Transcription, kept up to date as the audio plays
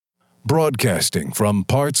Broadcasting from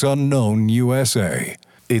parts unknown USA.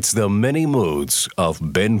 It's the many moods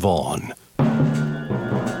of Ben Vaughn.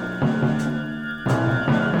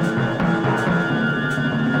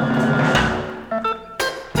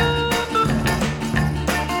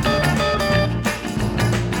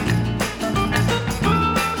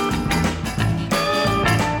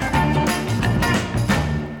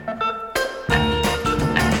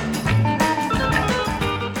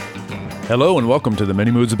 Hello and welcome to the Many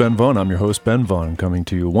Moods of Ben Vaughn. I'm your host, Ben Vaughn, coming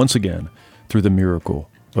to you once again through the miracle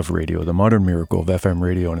of radio, the modern miracle of FM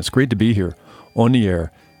radio. And it's great to be here on the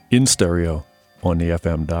air, in stereo, on the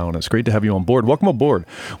FM dial. And it's great to have you on board. Welcome aboard.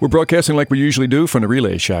 We're broadcasting like we usually do from the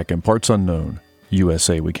Relay Shack in parts unknown,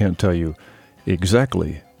 USA. We can't tell you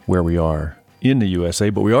exactly where we are in the USA,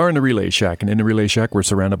 but we are in the Relay Shack. And in the Relay Shack, we're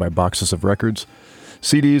surrounded by boxes of records,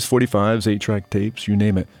 CDs, 45s, 8-track tapes, you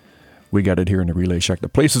name it. We got it here in the Relay Shack. The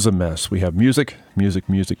place is a mess. We have music.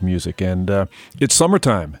 And it's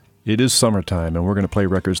summertime. It is summertime, and we're going to play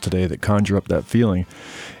records today that conjure up that feeling.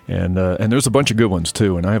 And there's a bunch of good ones,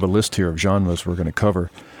 too. And I have a list here of genres we're going to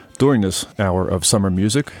cover during this hour of summer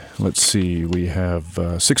music. Let's see. We have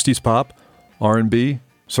 60s pop, R&B,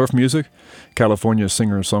 surf music, California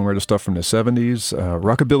singer-songwriter stuff from the 70s,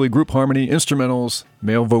 rockabilly, group harmony, instrumentals,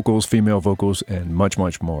 male vocals, female vocals, and much,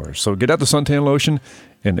 much more. So get out the suntan lotion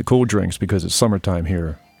and the cool drinks because it's summertime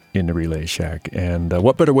here in the Relay Shack. And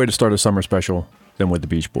what better way to start a summer special than with the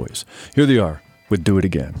Beach Boys? Here they are with Do It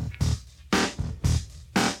Again.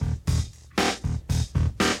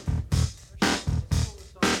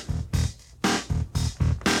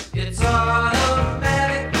 It's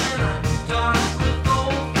automatic when I talk with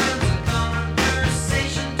old friends and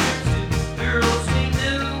conversation turns to girls we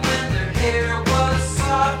knew when their hair was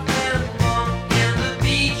soft and long and the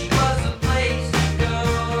beach was the place to go.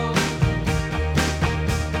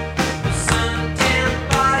 With suntan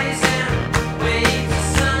bodies and waves of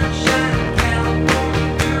sunshine,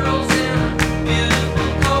 California girls in a beautiful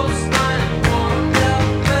coastline and warmed up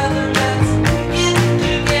weather. Let's get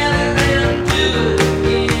together and do it.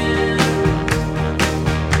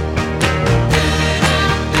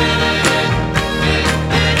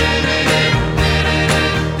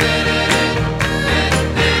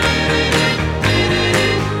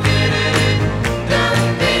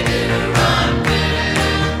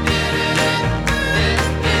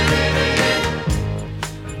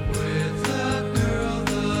 With a girl,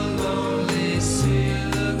 the lonely sea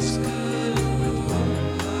looks good with one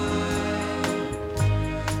eye.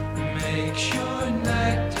 Make sure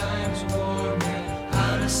night time's warm and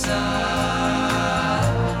out of sight.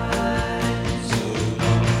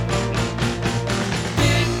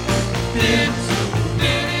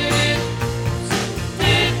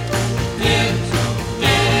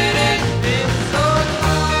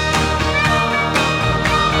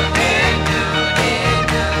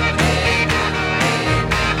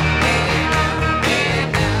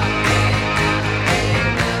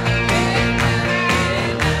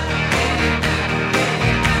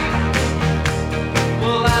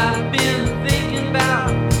 Well, I've been thinking about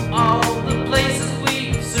all the places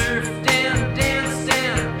we surfed and danced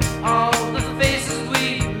and all the faces we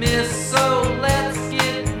missed. So let's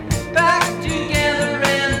get back together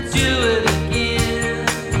and do it again.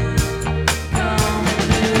 Come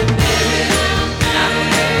do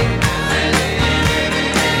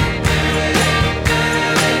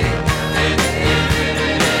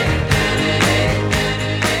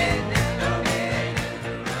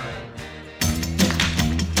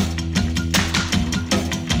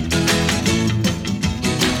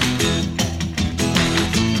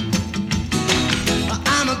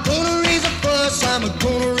I'm gonna raise a fuss, I'm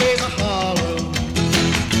gonna raise a holler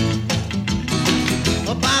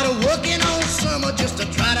about working all summer just to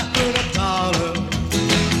try to earn a dollar.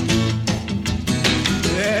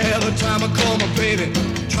 Every time I call my baby,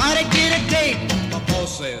 try to get a date, my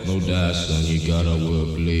boss says, No doubt, son, you gotta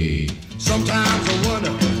work late. sometimes I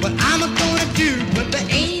wonder what I'm gonna do, but there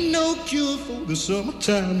ain't no cure for the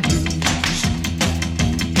summertime blues.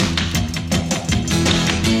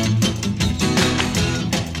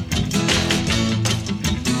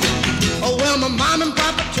 Oh, well, my mom and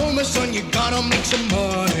papa told me, son, you gotta make some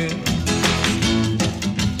money.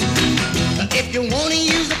 If you wanna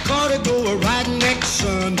use the car to go riding next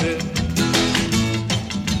Sunday.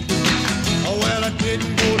 Oh, well, I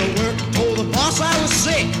didn't go to work, told the boss I was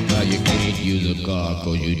sick. Now you can't use a car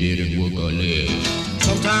cause you didn't work a leg.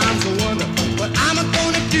 Sometimes I wonder what I'm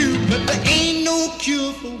gonna do, but there ain't no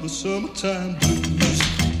cure for the summertime blues.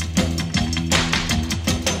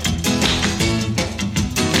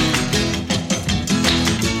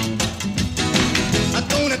 I'm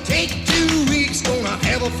gonna take 2 weeks, gonna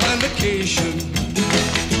have a on vacation.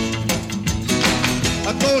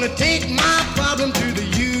 I'm gonna take my problem to the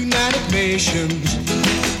United Nations.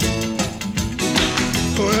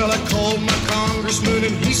 Well, I called my congressman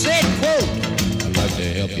and he said, quote, I'd like to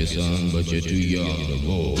help you, son, but you're too young to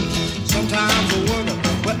vote. sometimes I wonder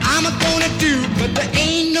what I'm gonna do, but there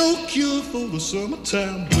ain't no cure for the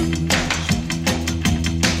summertime blues.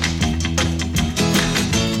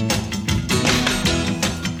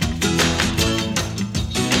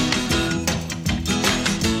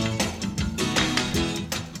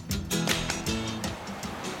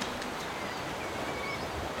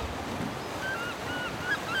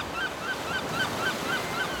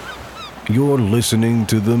 You're listening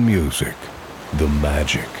to the music, the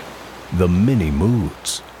magic, the many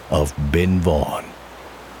moods of Ben Vaughn.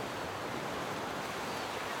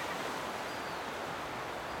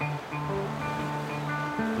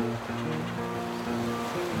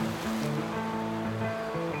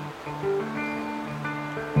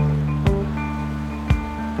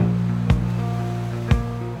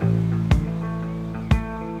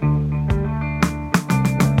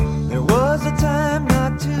 There was a time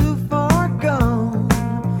not too far gone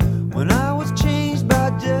when I was changed by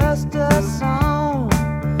just a song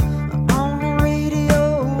on the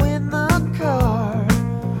radio in the car,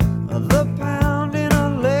 the pounding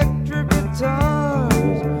electric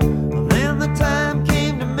guitars. Then the time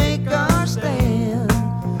came to make our stand.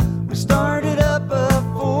 We started up a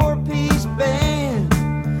four-piece band,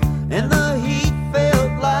 and the heat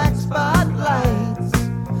felt like spotlights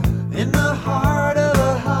in the heart of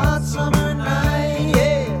a hot summer night,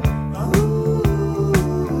 yeah. Ooh,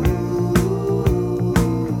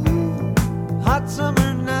 hot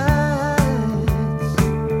summer nights.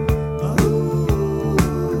 Ooh,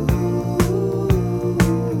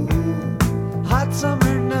 hot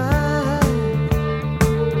summer nights.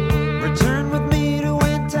 Return with me to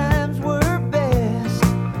when times were best.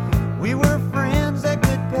 We were friends that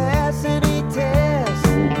could pass any test.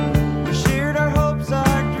 We shared our hopes,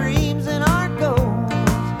 our dreams, and our goals,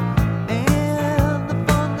 and the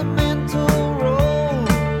fundamental role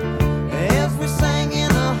as we sang in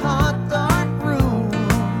the hot, dark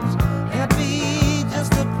rooms. Happy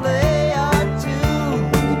just to play our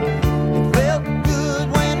tunes. It felt good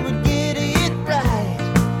when we'd get it right.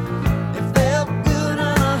 It felt good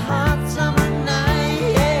on a hot summer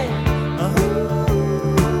night, yeah.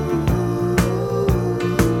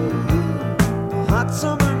 Hot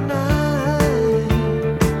summer night.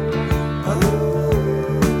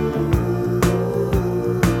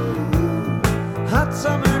 Hot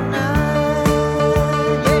summer night,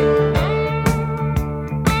 yeah.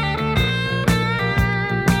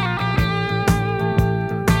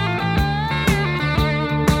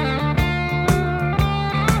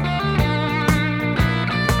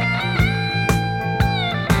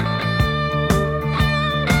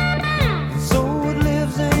 So it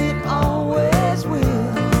lives and it always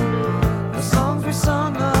will. The songs we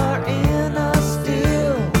sung are in us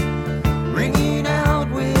still, ringing out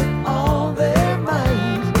with all their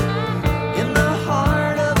might in the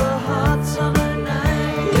heart of a hot summer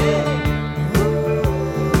night, yeah.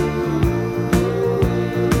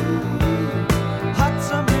 Hot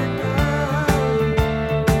summer night.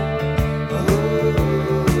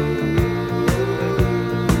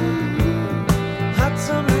 Hot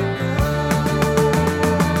summer night,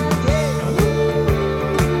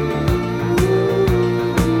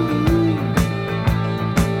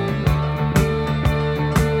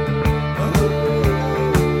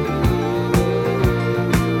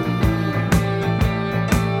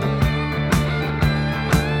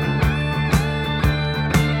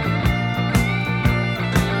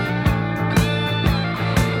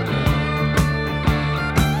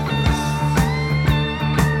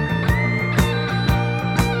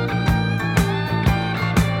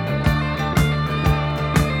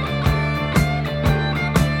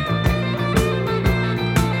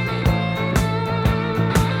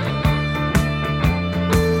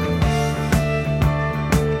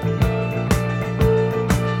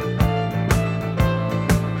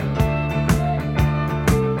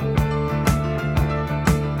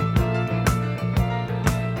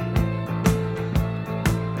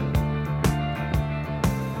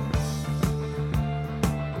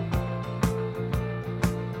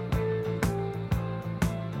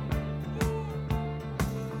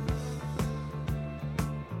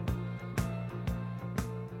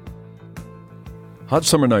 Hot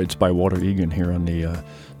Summer Nights by Walter Egan here on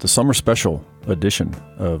the summer special edition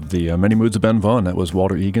of the Many Moods of Ben Vaughn. That was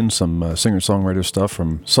Walter Egan, some singer-songwriter stuff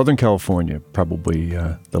from Southern California, probably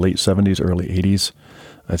the late 70s, early 80s.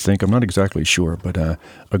 I think. I'm not exactly sure, but a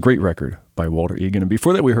great record by Walter Egan. And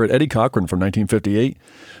before that, we heard Eddie Cochran from 1958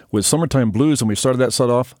 with Summertime Blues, and we started that set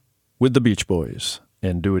off with the Beach Boys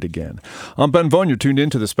and Do It Again. I'm Ben Vaughn. You're tuned in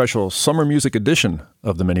to the special summer music edition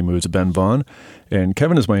of the Many Moods of Ben Vaughn, and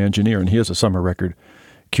Kevin is my engineer, and he has a summer record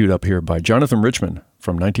queued up here by Jonathan Richman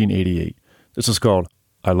from 1988. This is called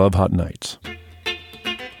I Love Hot Nights.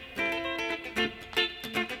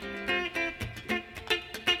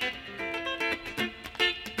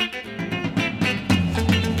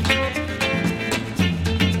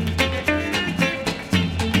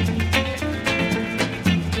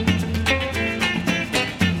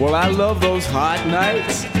 Well, I love those hot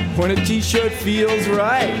nights when a t-shirt feels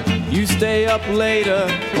right. You stay up later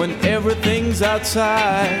when everything's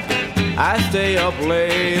outside. I stay up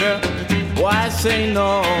later, why say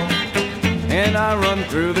no? And I run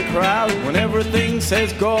through the crowd when everything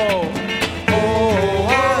says go. Oh, oh,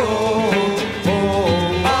 oh,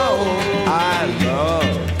 oh, oh. I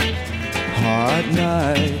love hot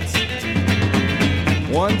nights.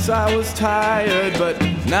 Once I was tired, but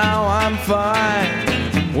now I'm fine.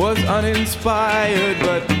 Was uninspired,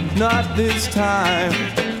 but not this time.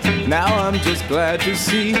 Now I'm just glad to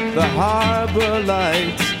see the harbor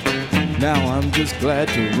lights. Now I'm just glad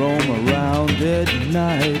to roam around at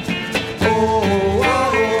night. Oh,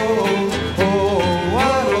 oh, oh, oh,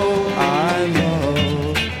 oh, I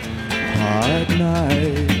love hot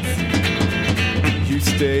nights. You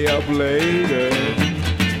stay up later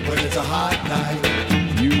When it's a hot night,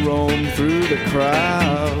 you roam through the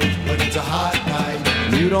crowd. when it's a hot night,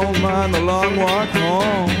 You don't mind the long walk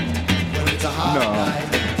home. when it's a hot night,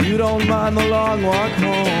 You don't mind the long walk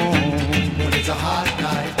home. when it's a hot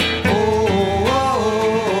night. Oh, oh,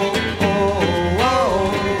 oh, oh, oh,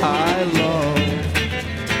 oh. I love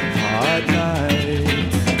hot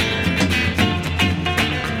nights.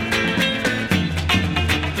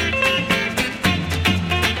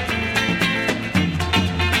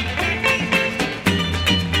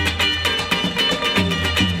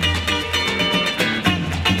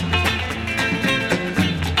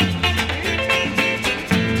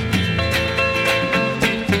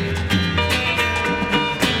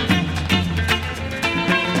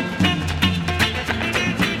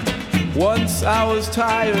 Once I was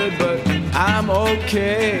tired, but I'm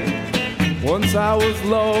okay. Once I was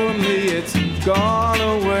lonely, it's gone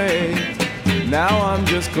away. Now I'm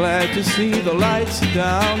just glad to see the lights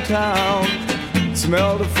downtown.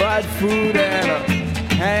 Smell the fried food and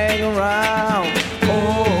hang around.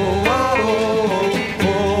 Oh, oh, oh,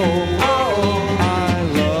 oh, oh, I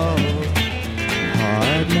love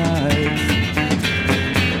hot nights.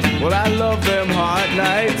 Well, I love them hot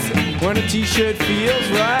nights when a t-shirt feels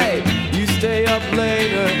right. You stay up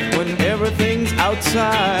later when everything's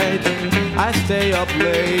outside. I stay up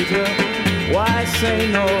later, why say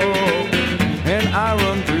no? And I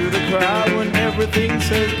run through the crowd when everything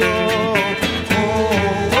says go. Oh,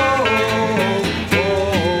 oh, oh,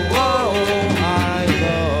 oh, oh, I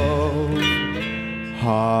love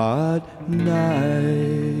hot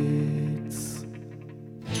nights.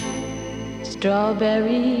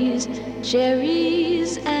 Strawberries,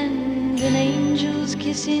 cherries, and an angel's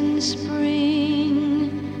kiss in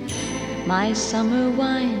spring. My summer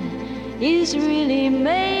wine is really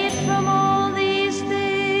made from all these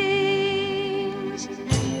things.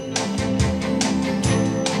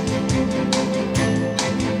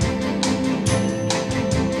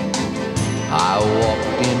 I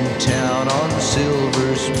walked in town on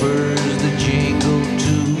silver spurs that jingle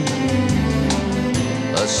too,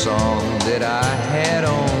 a song that I had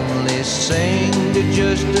only sang to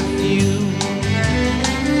just a few.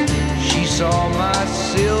 She saw my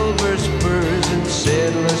silver spurs and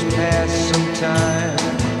said, let's pass some time,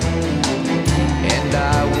 and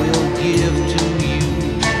I will give to you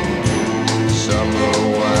summer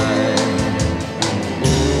wine.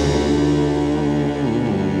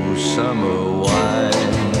 Ooh, summer wine.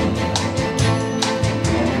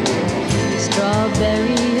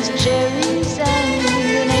 Strawberries, cherries, and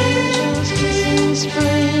an angel's kiss in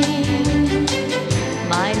spring.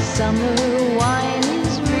 My summer wine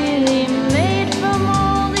is really made from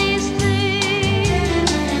all these things.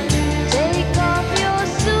 Take off your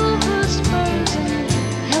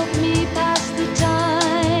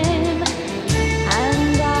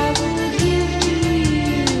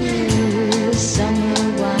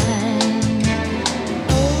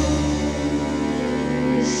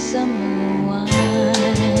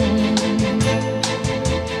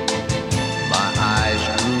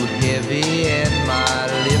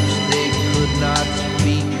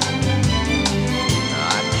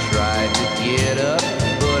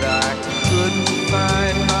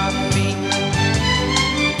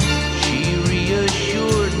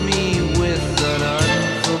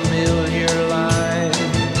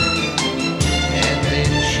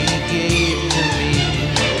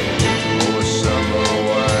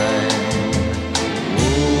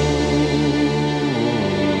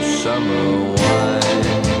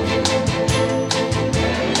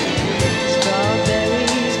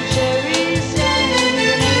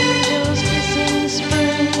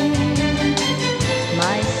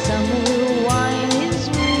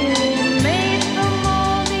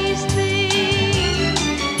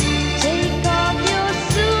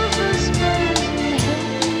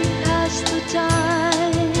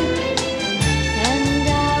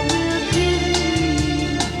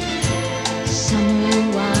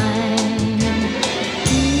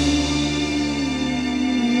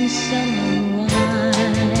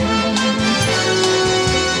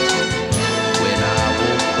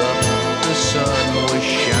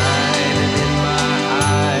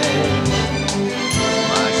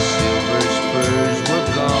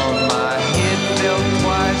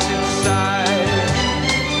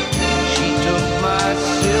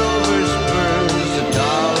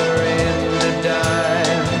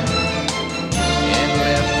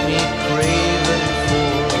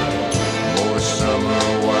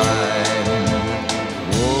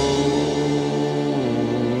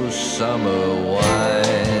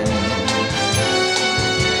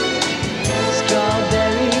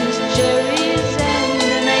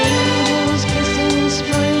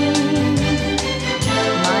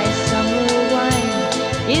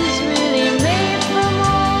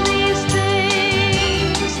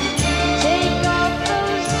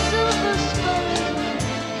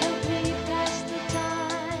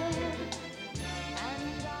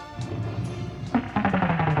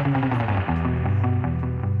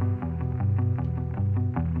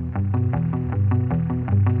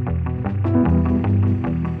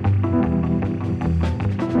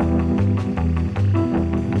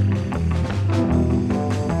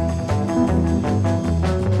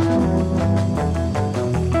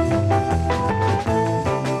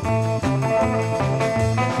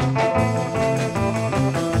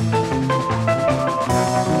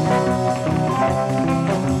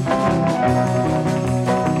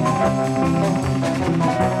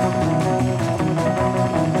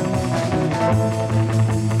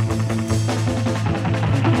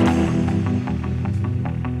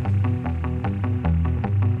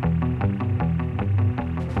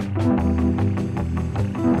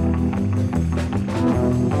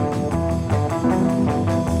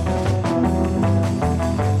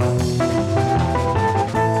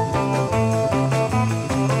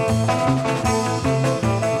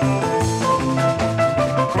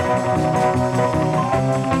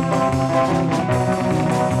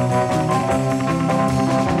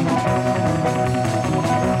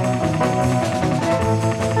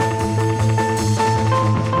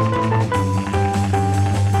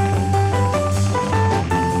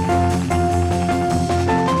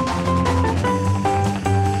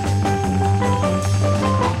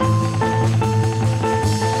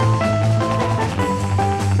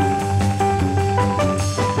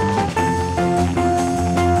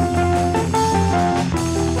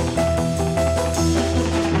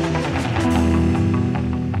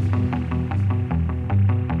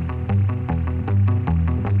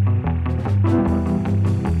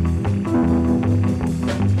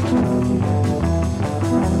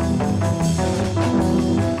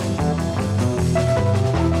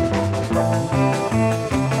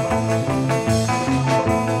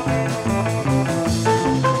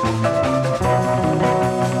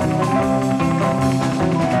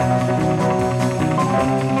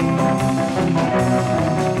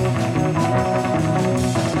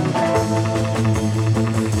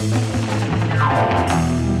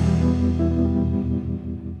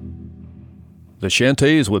The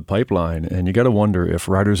Shantays with Pipeline, and you got to wonder if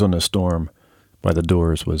Riders on the Storm by the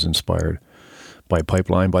Doors was inspired by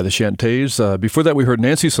Pipeline by the Shantays. Before that, we heard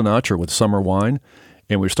Nancy Sinatra with Summer Wine,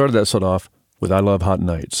 and we started that set off with I Love Hot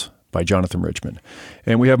Nights by Jonathan Richman.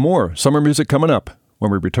 And we have more summer music coming up when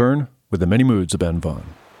we return with the Many Moods of Ben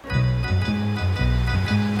Vaughn.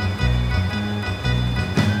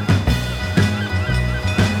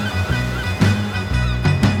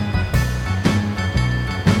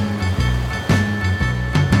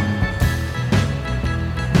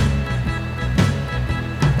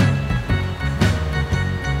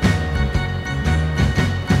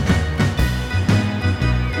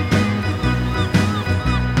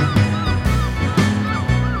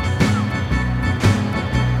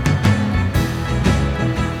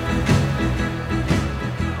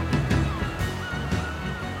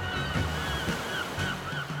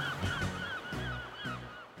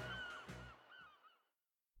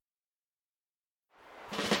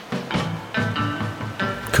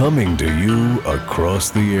 Coming to you across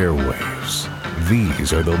the airwaves,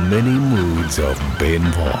 these are the many moods of Ben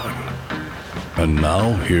Vaughn. And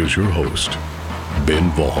now, here's your host, Ben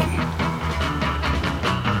Vaughn.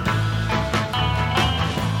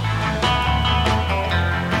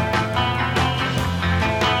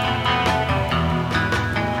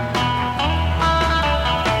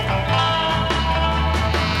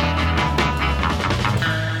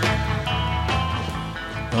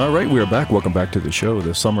 All right, we are back. Welcome back to the show,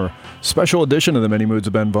 the summer special edition of the Many Moods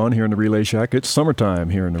of Ben Vaughn here in the Relay Shack. It's summertime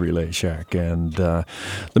here in the Relay Shack, and the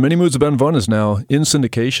Many Moods of Ben Vaughn is now in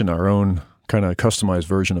syndication, our own kind of customized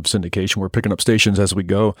version of syndication. We're picking up stations as we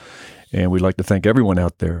go, and we'd like to thank everyone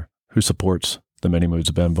out there who supports the Many Moods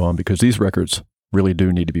of Ben Vaughn, because these records really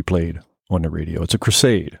do need to be played on the radio. It's a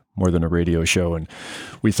crusade more than a radio show, and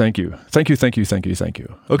we thank you. Thank you, thank you, thank you, thank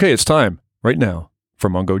you. Okay, it's time right now for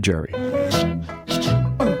Mungo Jerry.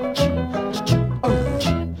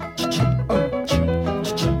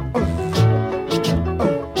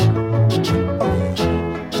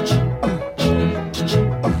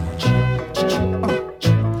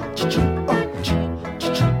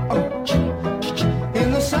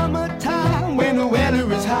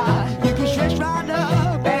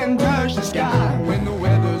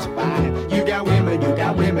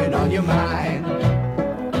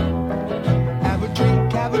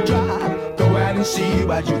 See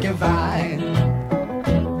what you can find.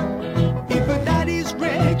 If a daddy's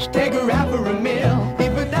rich, take her out for a meal.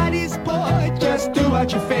 If a daddy's poor, just do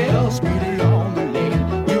what you feel. Speed along the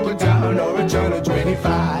lane, you go down or return to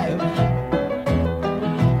 25.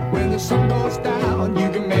 When the sun goes down, you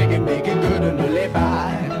can make it good and live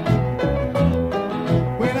by.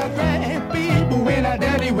 We're not great people, we're not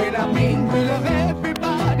dirty, we're not mean. We love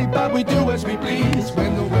everybody, but we do as we please.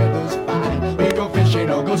 When the weather's fine, we go fishing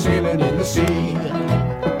or go sailing in the sea.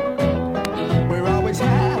 We're always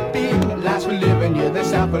happy, lives we're living, yeah,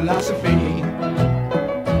 that's our philosophy.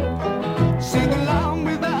 Sing along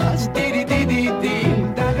with us,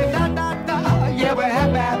 dee-dee-dee-dee-dee, da-da-da-da-da, yeah, we're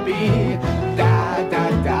happy,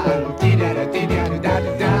 da-da-da,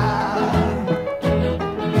 dee-da-da-dee-da-da-da-da.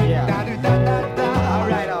 Da-da-da-da-da, all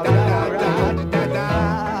right, all right, da-da-da-da-da.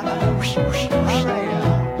 All right.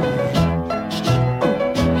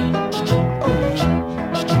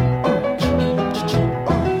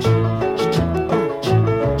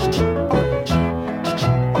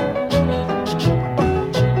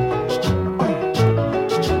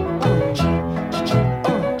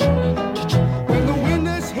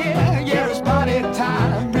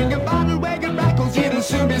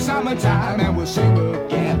 Time and we'll sing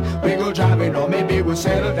again. We go driving or maybe we'll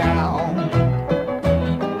settle down.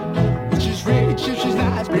 If she's rich, if she's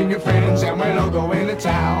nice, bring your friends and we'll all go into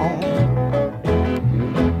town.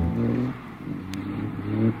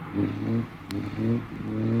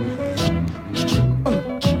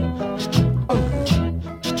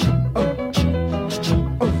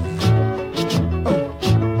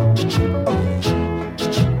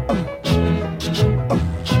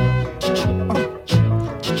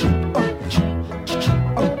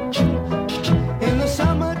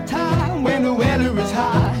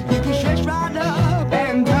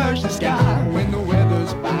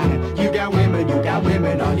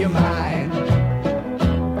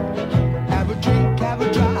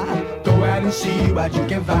 See what you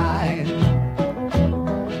can find.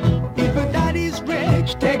 If a daddy's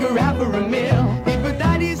rich, take her out for a meal. If a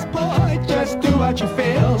daddy's poor, just do what you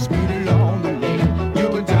feel. Speed along the lane, you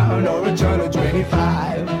go down or return to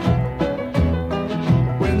 25.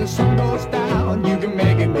 When the sun goes down, you can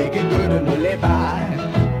make it good and live by.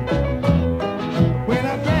 We're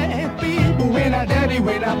not great people, we're not dirty,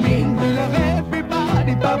 we're not mean. We love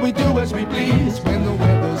everybody, but we do as we please. When the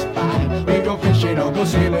weather's fine, we go fishing or go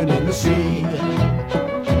sailing in the sea.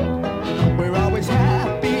 We're always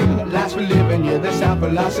happy, life's for living, yeah, that's our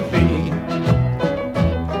philosophy.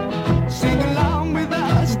 Sing along with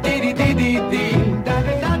us, dee-dee-dee-dee-dee,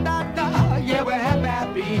 da-da-da-da-da, yeah, we're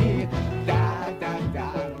happy,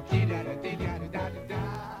 da-da-da, dee-da-da-dee-da-da-da-da.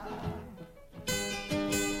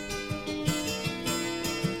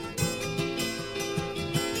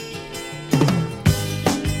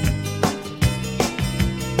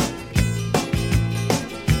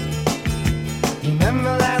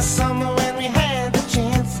 Remember last summer when we had the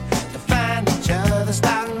chance to find each other,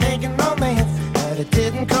 start making romance, but it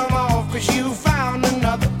didn't come off 'cause you found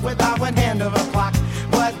another without one hand of a clock.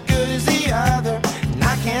 What good is the other? And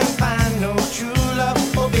I can't find no true love.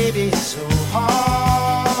 Oh baby, it's so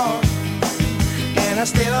hard. And I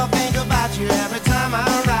still think about you every time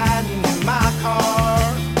I'm riding in my car.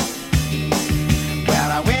 Well,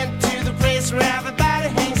 I went to the place where everybody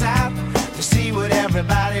hangs out to see what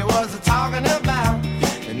everybody was talking about.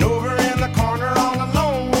 And over in the corner all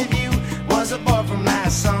alone with you was a boy from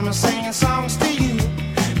last summer singing songs to you.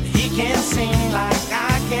 He can't sing like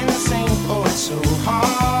I can sing. Oh, it's so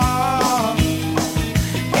hard.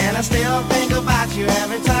 And I still think about you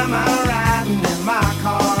every time I'm riding in my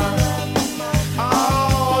car.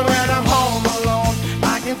 Oh, and when I'm home alone,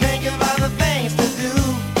 I can think of other things to do.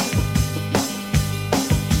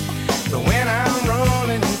 But when I'm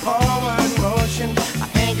rolling in forward motion, I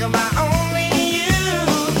think about only you.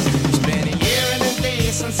 It's been a year and a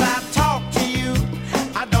day since I talked to you.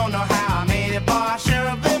 I don't know how I made it, boy, I sure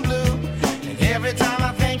have been blue. And every time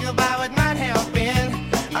I think about what might have been,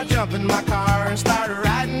 I jump in my car and start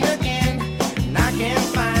riding again. And I can't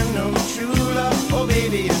find no true love. Oh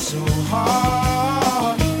baby, it's so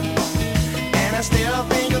hard. And I still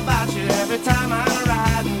think about you every time I'm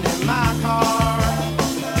riding in my car.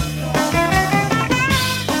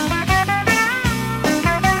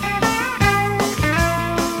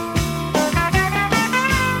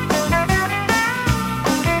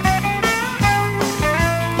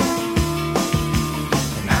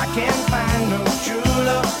 And I can't find no true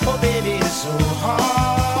love. Oh baby,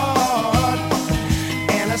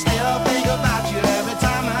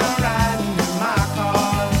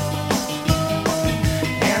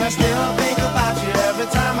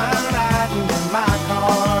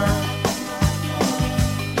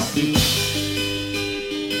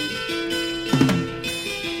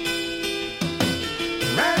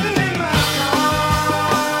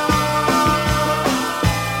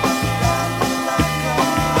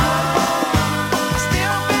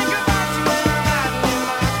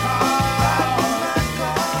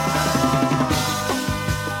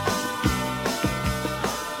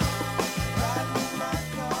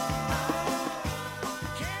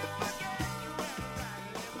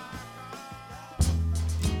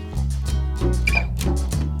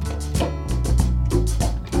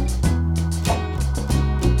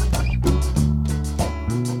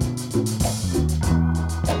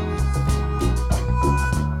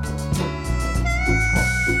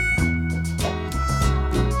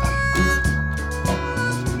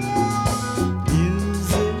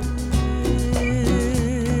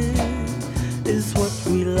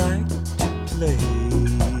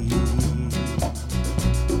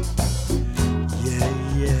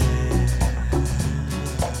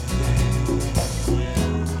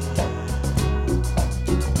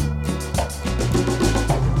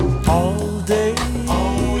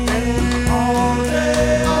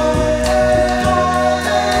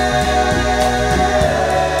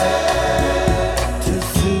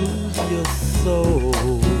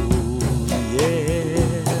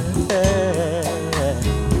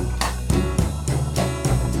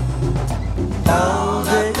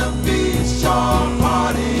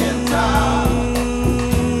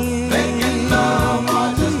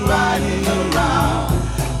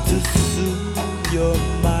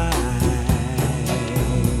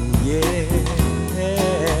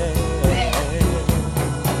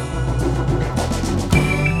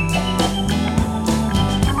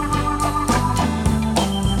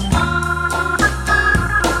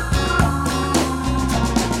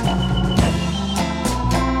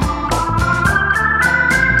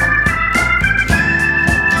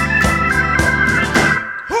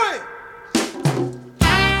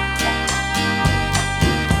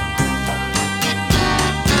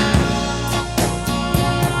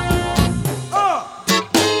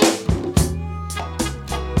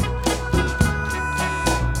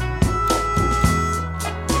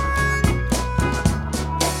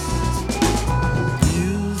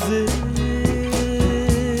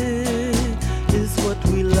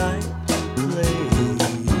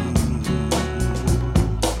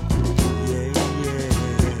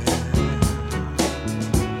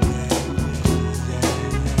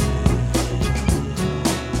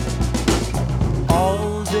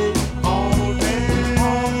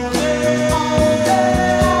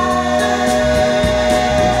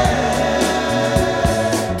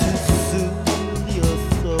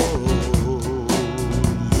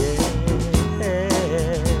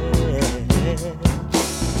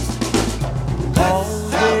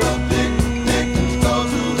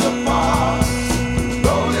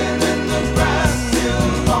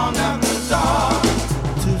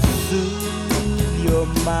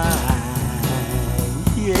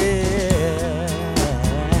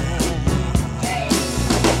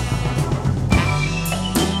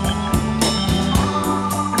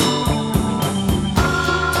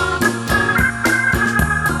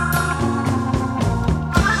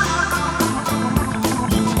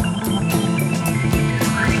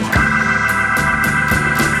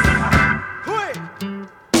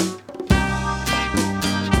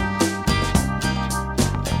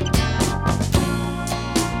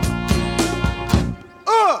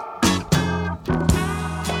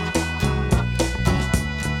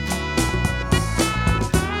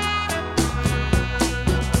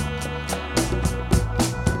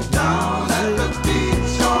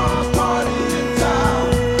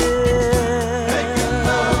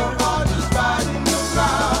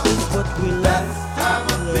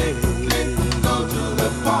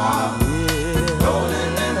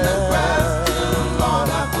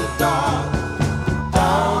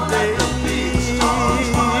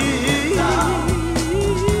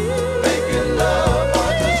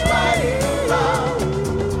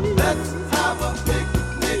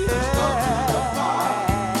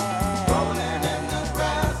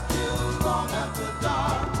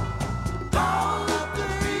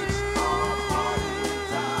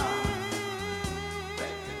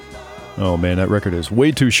 Oh man, that record is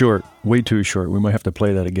way too short. Way too short. We might have to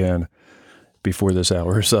play that again before this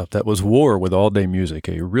hour is up. That was War with All Day Music,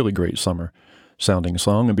 a really great summer sounding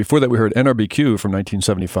song. And before that, we heard NRBQ from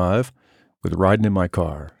 1975 with Riding in My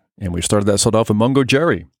Car. And we started that set off with Mungo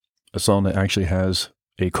Jerry, a song that actually has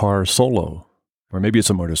a car solo. Or maybe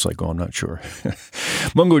it's a motorcycle, I'm not sure.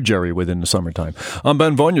 Mungo Jerry within the summertime. I'm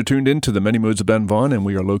Ben Vaughn. You're tuned in to the Many Moods of Ben Vaughn, and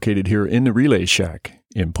we are located here in the Relay Shack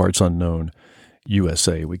in Parts Unknown,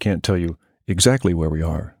 USA. We can't tell you exactly where we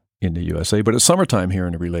are in the USA, but it's summertime here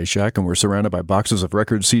in the Relay Shack, and we're surrounded by boxes of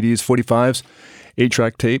records, CDs, 45s,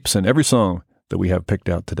 8-track tapes, and every song that we have picked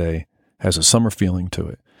out today has a summer feeling to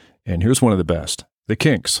it. And here's one of the best, The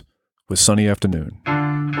Kinks with Sunny Afternoon.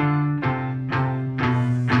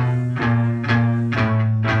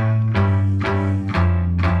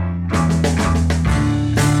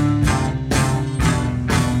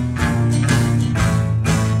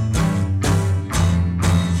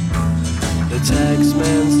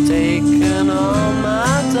 Taxman's taken all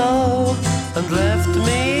my dough and left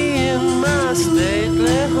me in my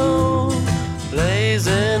stately home,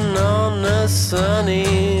 blazing on a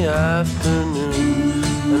sunny afternoon.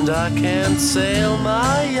 And I can't sail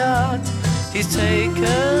my yacht, he's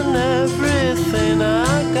taken everything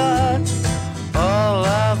I got. All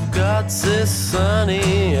I've got's this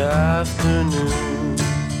sunny afternoon.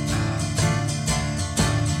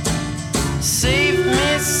 Save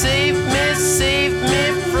me, save me, save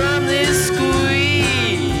me from this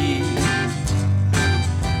squeeze.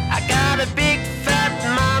 I got a big fat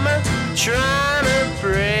mama trying to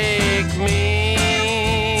break me,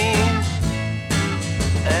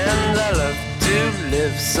 and I love to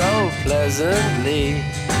live so pleasantly,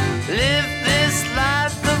 live this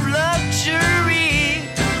life of luxury,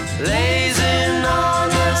 blazing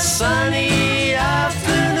on a sunny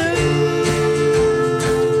afternoon.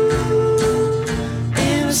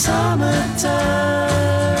 Summertime,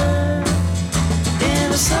 in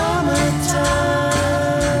the summertime,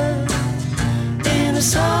 in the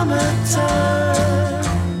summertime.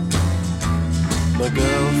 My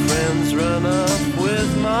girlfriend's run up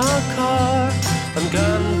with my car and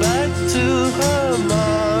gone back to her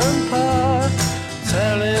ma and pa,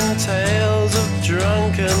 telling tales of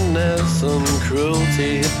drunkenness and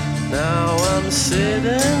cruelty. Now I'm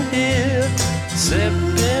sitting here,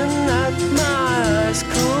 sipping at my ice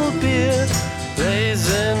cold beer,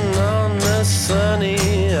 blazing on a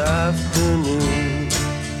sunny afternoon.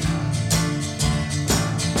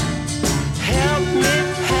 Help me,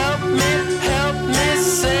 help me, help me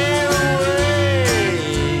sail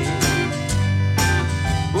away.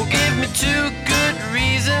 Well, give me 2 good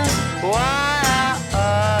reasons why I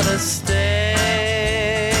ought to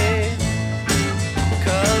stay.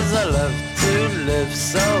 'Cause I love to live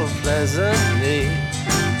so pleasantly,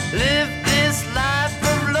 live this life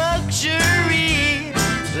of luxury,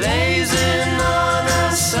 blazing on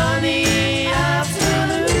a sunny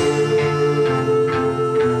afternoon.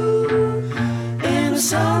 In the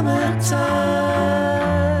summertime,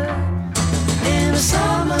 in the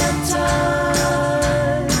summertime,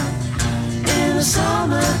 in the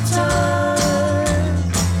summertime.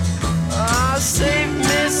 Ah, save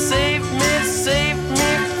me, save me, save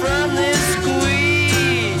me from this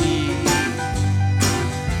squeeze.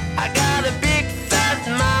 I got a big fat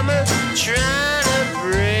mama trying to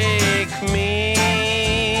break me,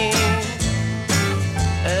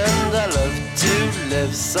 and I love to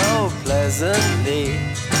live so pleasantly,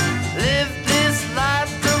 live this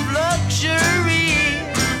life of luxury,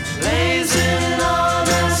 blazing on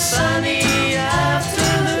a sunny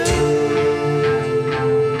afternoon.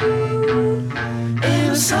 In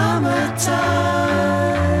the summertime,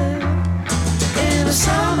 in the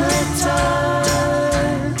summertime,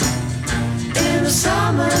 in the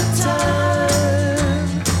summertime,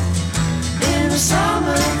 in the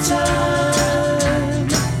summertime,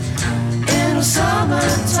 in the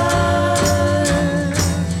summertime.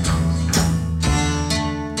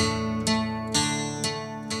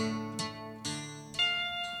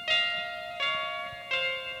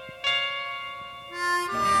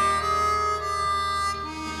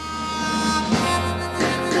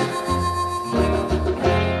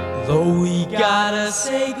 Though we gotta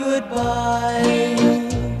say goodbye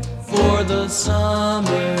for the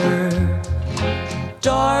summer,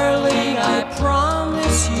 darling, I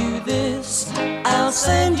promise you this, I'll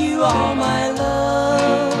send you all my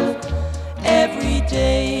love every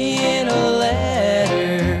day in a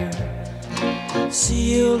letter,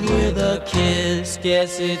 sealed with a kiss.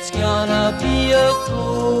 Guess it's gonna be a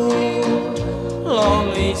cold,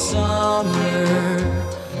 lonely summer,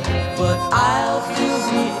 but I'll fill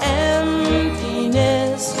the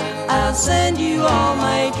emptiness. I'll send you all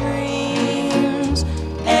my dreams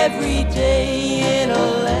every day in a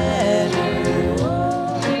letter,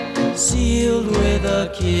 sealed with a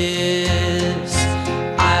kiss.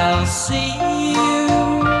 I'll see you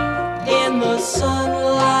in the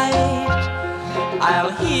sunlight,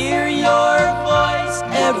 I'll hear your voice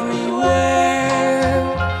everywhere,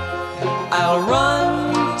 I'll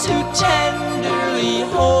run to tenderly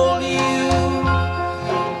hold you,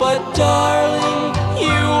 but darling,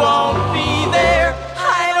 you won't be there.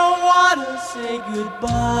 I don't wanna say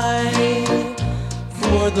goodbye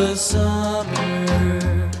for the summer,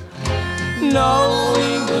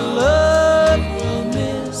 knowing the love we'll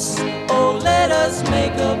miss. Oh, let us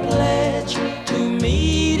make a pledge to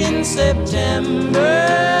meet in September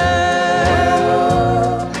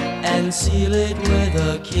and seal it with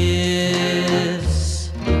a kiss.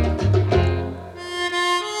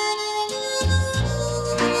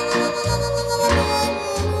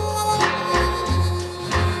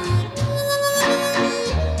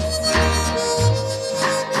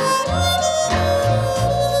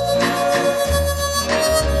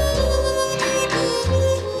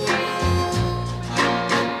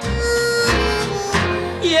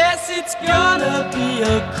 It's gonna be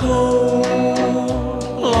a cold,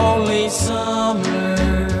 lonely summer,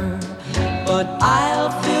 but I'll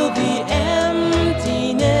fill the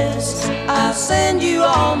emptiness. I'll send you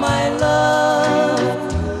all my love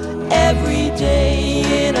every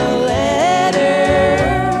day in a letter,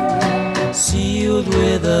 sealed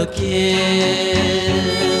with a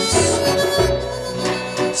kiss,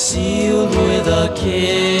 sealed with a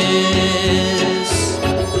kiss,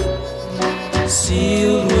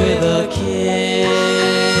 sealed with a kiss.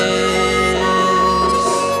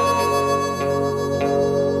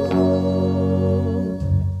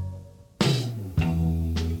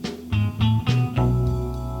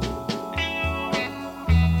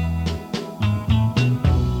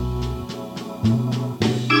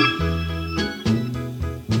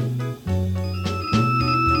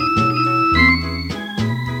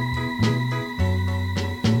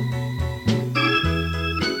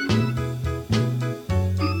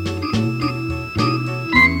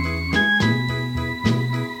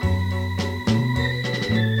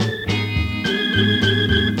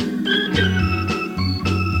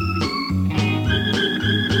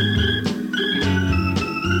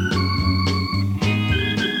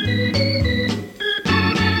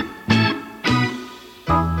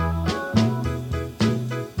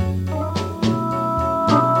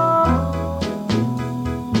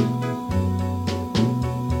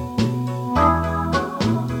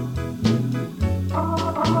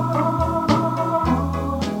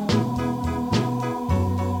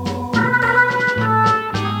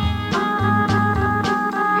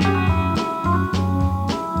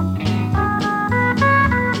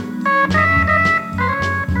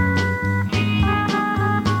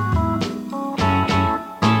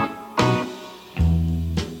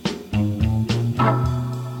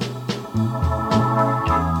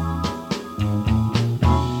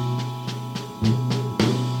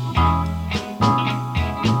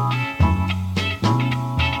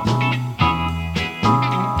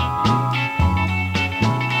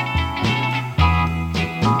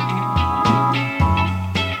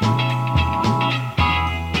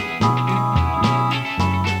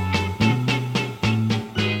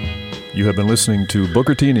 You have been listening to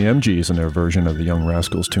Booker T and the MGs in their version of the Young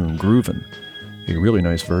Rascals tune Groovin', a really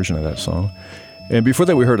nice version of that song. And before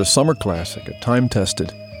that we heard a summer classic, a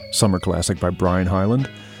time-tested summer classic by Brian Hyland,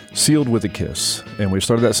 Sealed with a Kiss. And we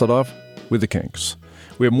started that set off with the Kinks.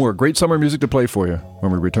 We have more great summer music to play for you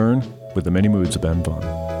when we return with the Many Moods of Ben Vaughn.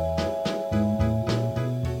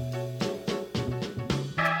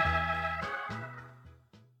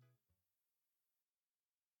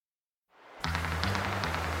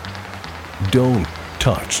 Don't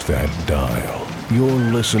touch that dial. You're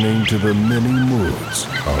listening to the Many Moods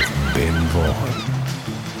of Ben Vaughn.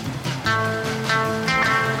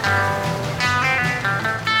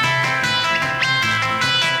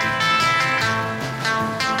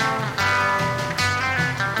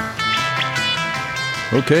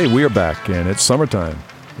 Okay, we are back, and it's summertime.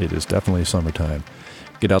 It is definitely summertime.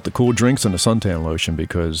 Get out the cool drinks and the suntan lotion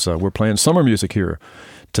because we're playing summer music here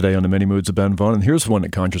today on the Many Moods of Ben Vaughn, and here's one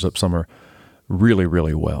that conjures up summer really,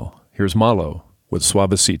 really well. Here's Malo with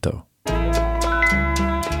Suavecito.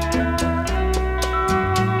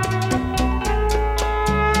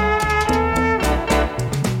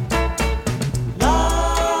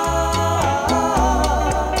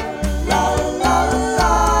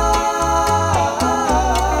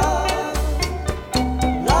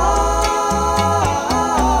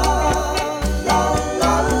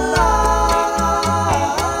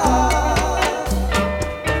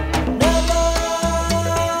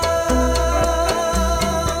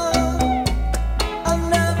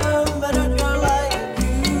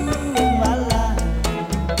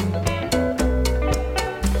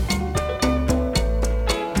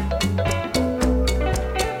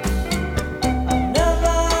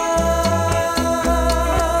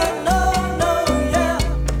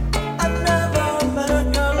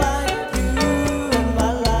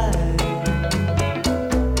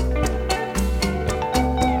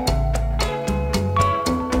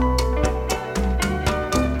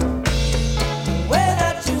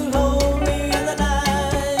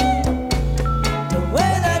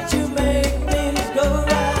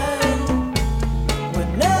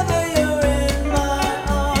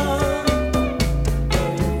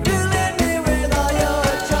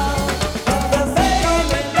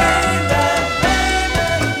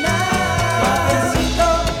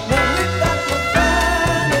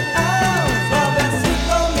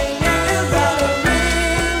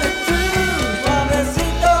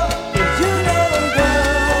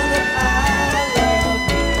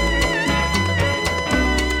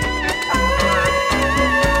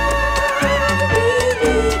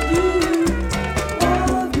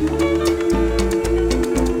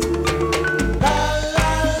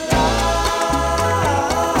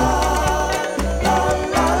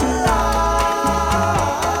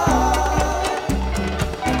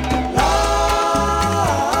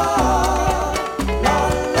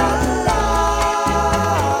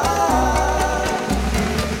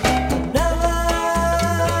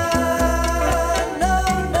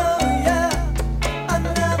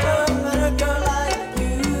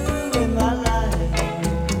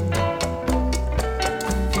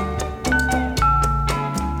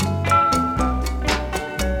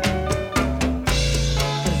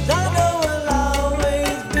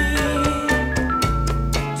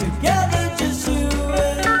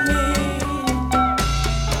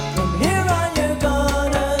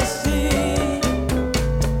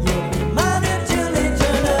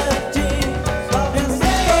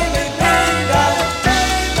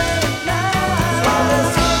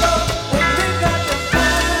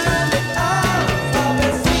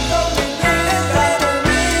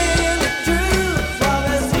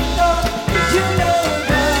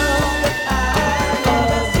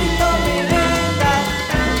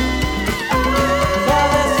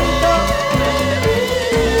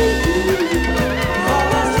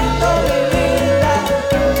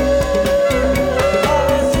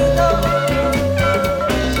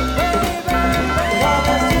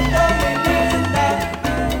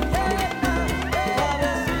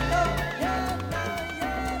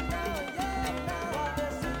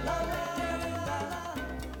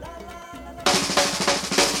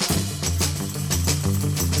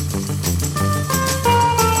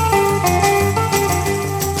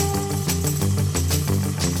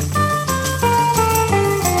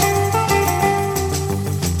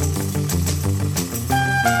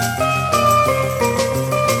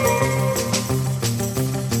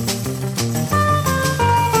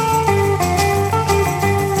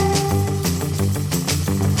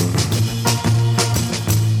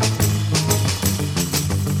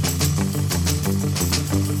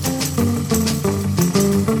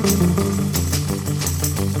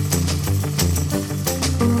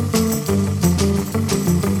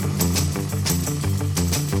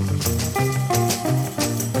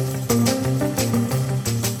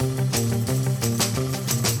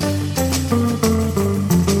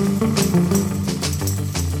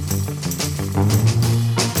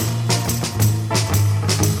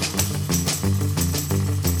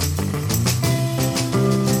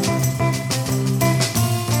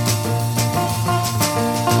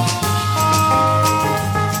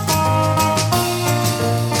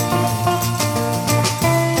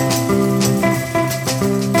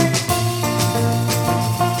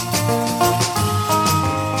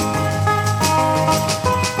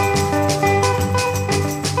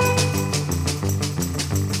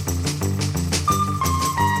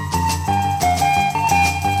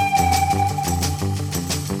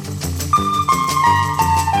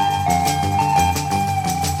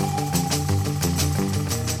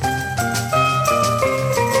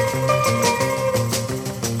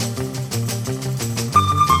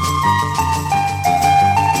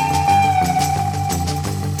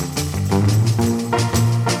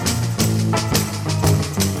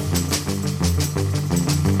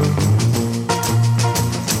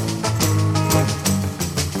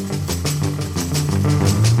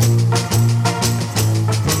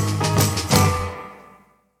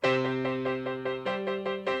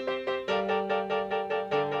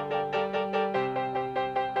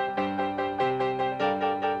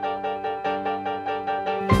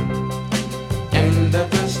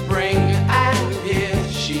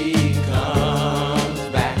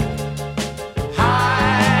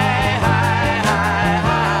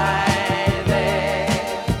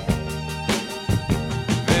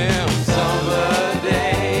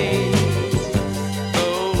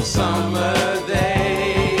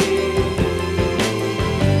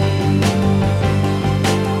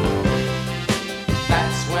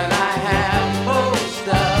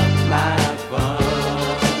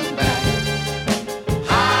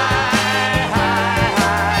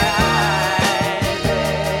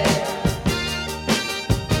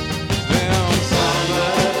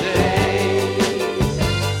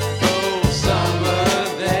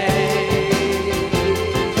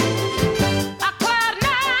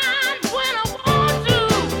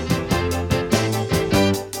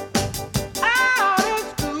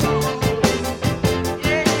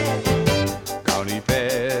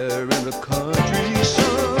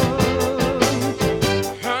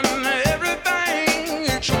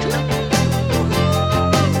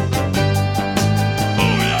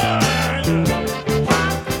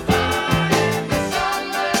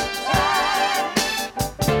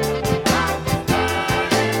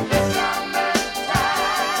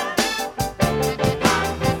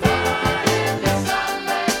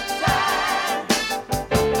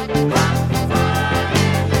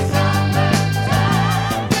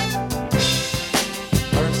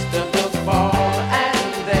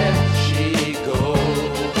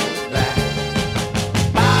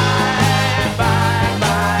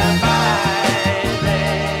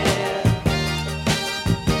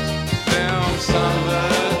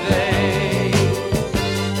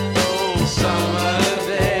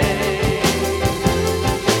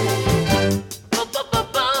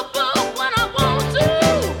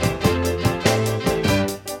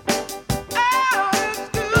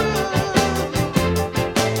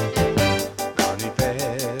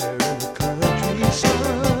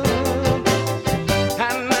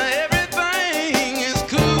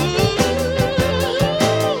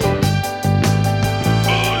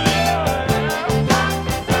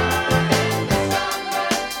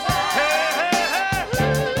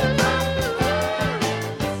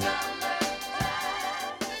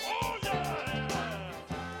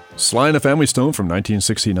 Sly and the Family Stone from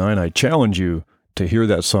 1969. I challenge you to hear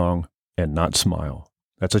that song and not smile.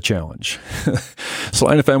 That's a challenge.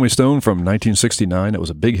 Sly and the Family Stone from 1969. It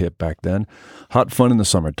was a big hit back then. Hot Fun in the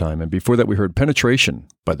Summertime. And before that, we heard Penetration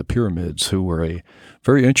by the Pyramids, who were a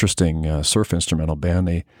very interesting surf instrumental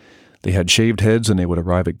band. They had shaved heads and they would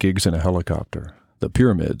arrive at gigs in a helicopter. The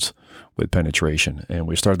Pyramids with Penetration. And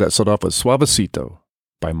we started that set off with Suavecito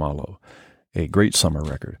by Malo. A great summer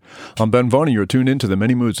record. I'm Ben Vaughn, and you're tuned into the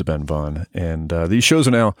Many Moods of Ben Vaughn. And these shows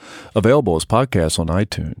are now available as podcasts on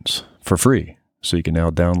iTunes for free. So you can now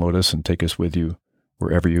download us and take us with you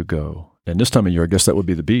wherever you go. And this time of year, I guess that would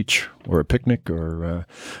be the beach or a picnic or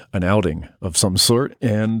an outing of some sort.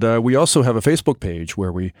 And we also have a Facebook page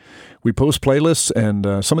where we post playlists,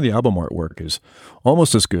 and some of the album artwork is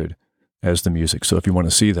almost as good as the music. So if you want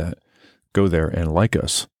to see that, go there and like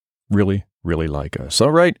us. Really, really like us.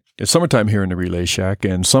 All right, it's summertime here in the Relay Shack,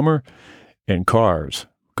 and summer and cars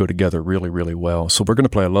go together really, really well. So we're going to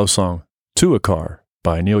play a love song to a car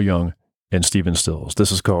by Neil Young and Stephen Stills. This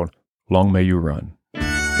is called Long May You Run.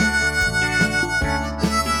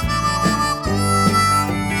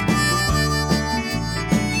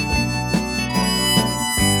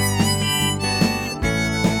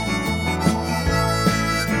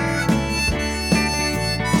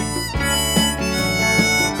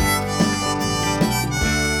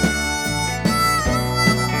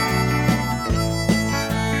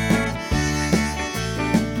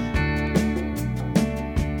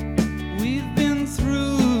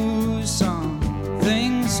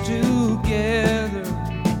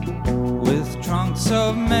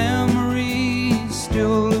 Of memories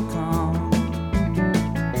still to come.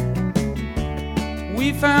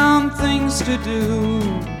 We found things to do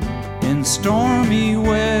in stormy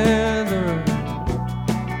weather.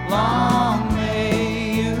 Long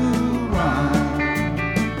may you run.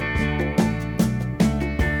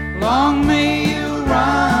 Long may you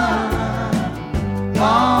run.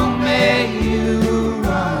 Long may you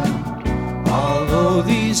run. Although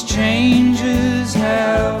these changes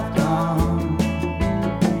have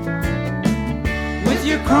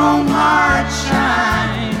your chrome heart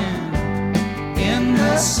shining in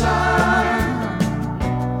the sun.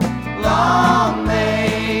 Long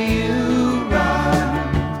may you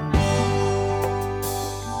run.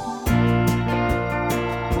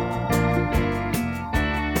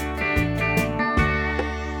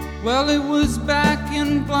 Well, it was back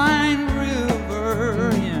in Blind River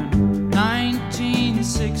in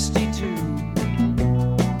 1962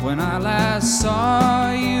 when I last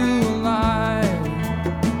saw you alive.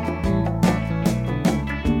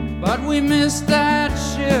 But we missed that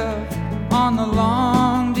ship on the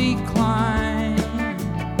long decline.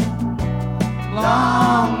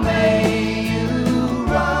 Long may you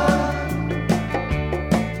run.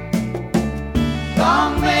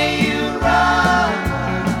 Long may you run.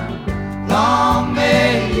 Long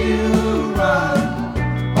may you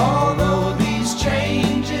run. Although these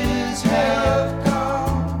changes have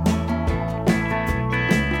come,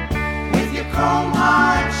 with your chrome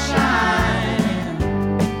heart shining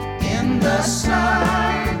in the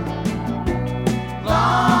sun.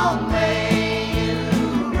 Long may you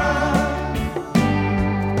run.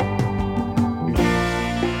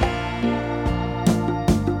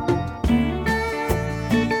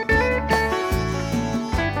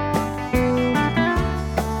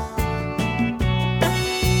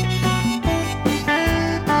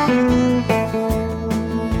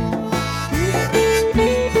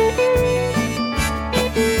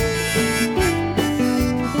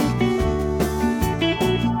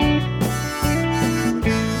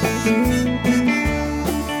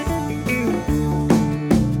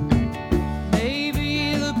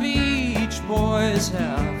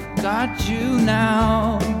 Got you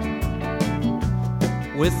now,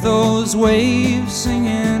 with those waves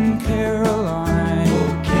singing Caroline.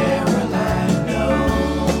 Oh, Caroline,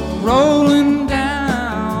 no. Rolling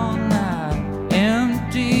down that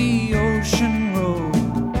empty ocean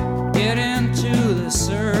road, get into the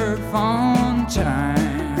surf on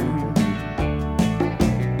time.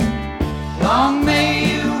 Long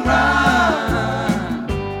may you run,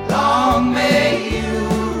 long may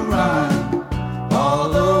you run.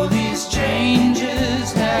 Although these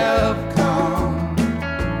changes have come,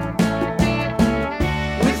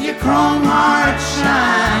 with your chrome heart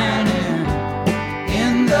shining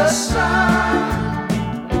in the sun.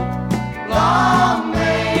 Long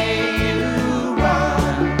may you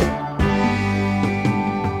run.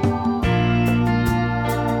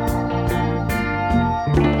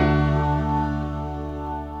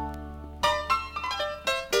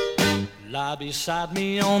 Lie beside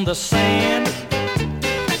me on the sand,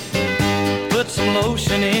 put some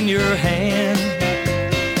lotion in your hand.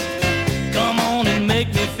 Come on and make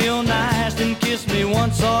me feel nice, and kiss me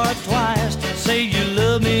once or twice. Say you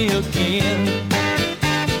love me again.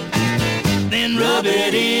 Then rub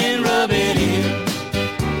it in, rub it in.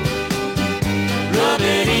 Rub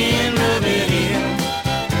it in, rub it in.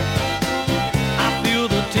 I feel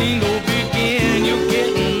the tingle begin. You're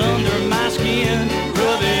getting under my skin.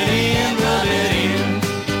 Rub it in, rub it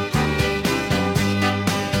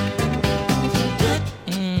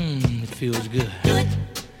in. It feels good.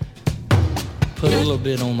 Put a little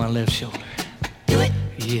bit on my left shoulder.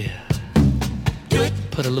 Yeah.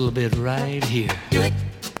 Put a little bit right here.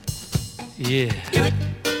 Yeah.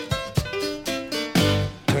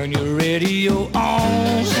 Turn your radio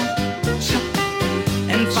on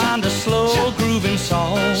and find a slow grooving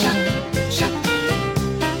song.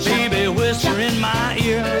 Baby, whisper in my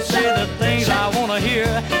ear, say the things I wanna hear.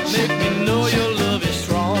 Make me know your love is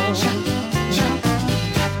strong.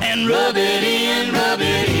 And rub it in, rub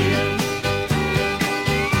it in.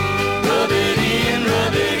 Rub it in,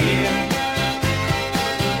 rub it in.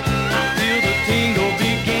 I feel the tingle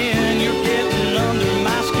begin. You're getting under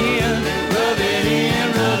my skin. Rub it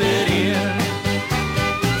in, rub it in.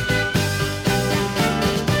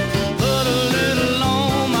 Put a little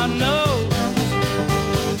on my nose.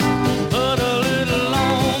 Put a little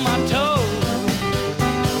on my toes.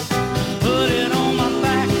 Put it on my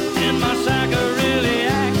back and my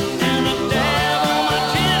sacroiliac. And a dab on my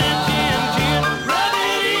chin and chin, chin. Rub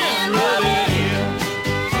it in, rub it in.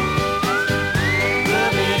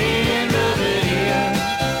 Rub it in, rub it in.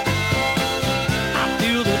 I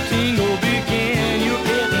feel the tingle begin. You're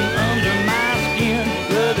getting under my skin.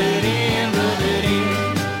 Rub it in, rub it in.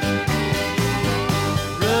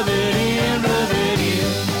 Rub it in, rub it in.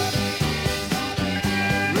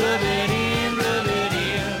 Rub it in, rub it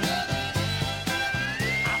in.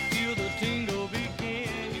 I feel the tingle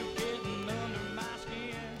begin. You're getting under my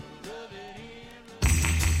skin. Rub it in.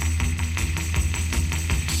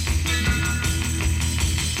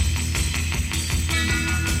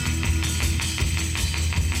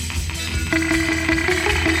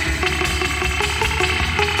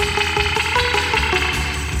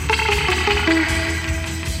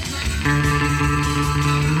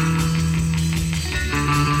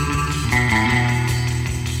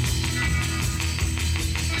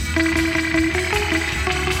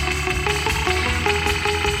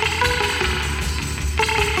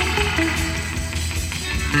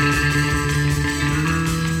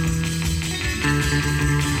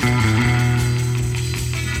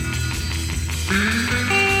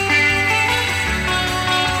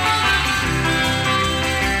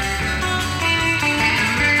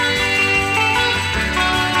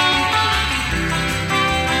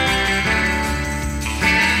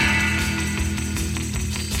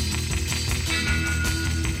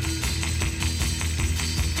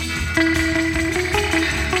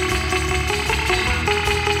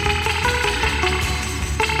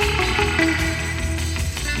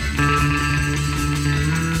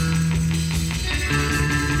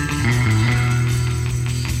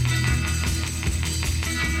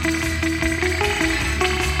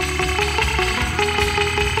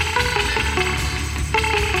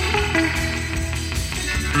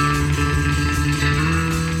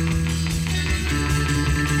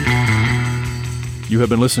 You have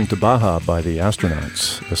been listening to Baja by the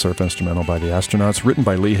Astronauts, a surf instrumental by the Astronauts, written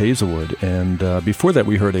by Lee Hazelwood. And before that,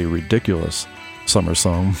 we heard a ridiculous summer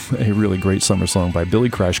song, a really great summer song by Billy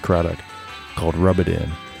Crash Craddock called Rub It In.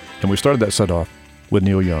 And we started that set off with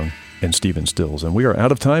Neil Young and Stephen Stills. And we are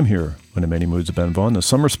out of time here on the Many Moods of Ben Vaughn. The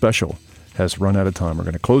summer special has run out of time. We're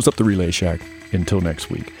going to close up the Relay Shack until next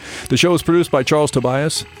week. The show is produced by Charles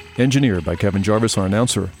Tobias, engineered by Kevin Jarvis. Our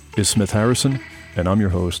announcer is Smith Harrison, and I'm your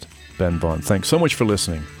host, Ben Vaughn. Thanks so much for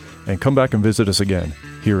listening, and come back and visit us again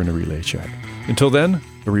here in the Relay Shack. Until then,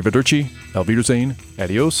 arrivederci, auf Wiedersehen,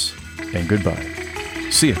 adios, and goodbye.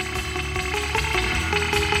 See ya.